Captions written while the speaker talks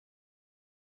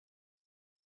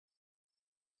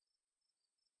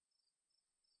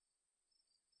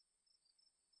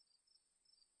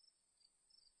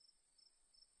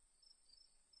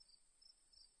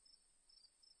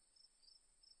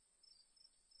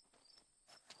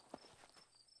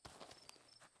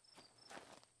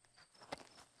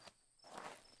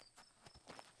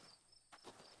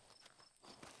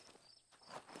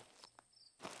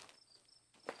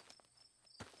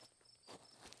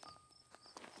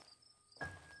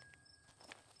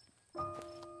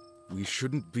We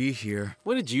shouldn't be here.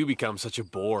 When did you become such a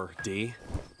bore, D?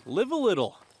 Live a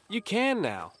little. You can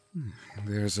now.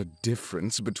 There's a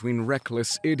difference between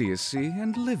reckless idiocy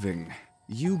and living.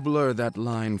 You blur that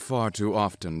line far too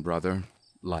often, brother.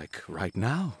 Like right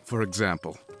now, for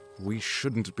example. We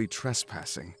shouldn't be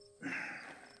trespassing.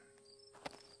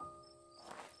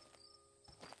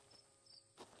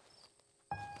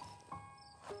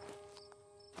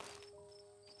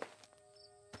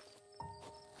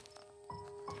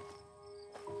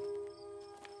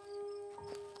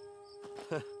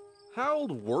 How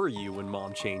old were you when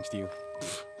Mom changed you?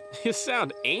 You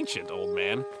sound ancient, old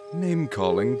man.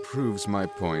 Name-calling proves my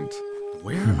point.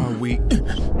 Where are we?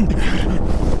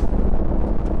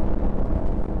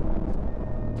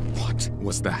 What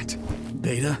was that?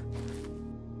 Beta?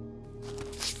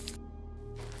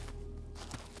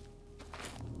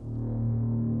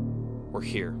 We're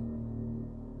here.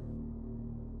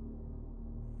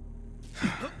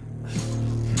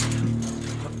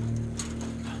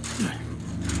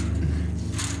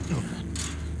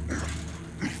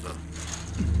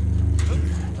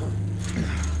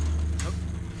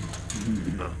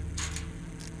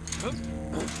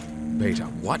 Beta,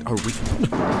 what are we?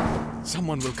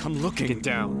 Someone will come looking. Get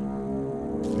down.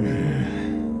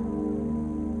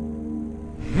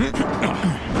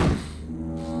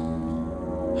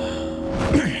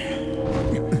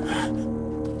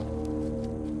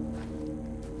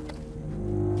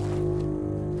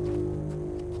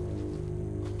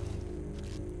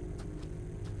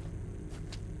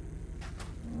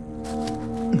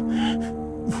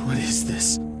 What is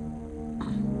this?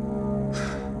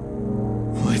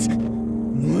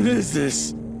 What is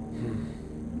this?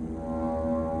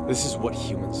 This is what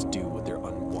humans do with their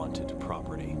unwanted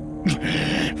property.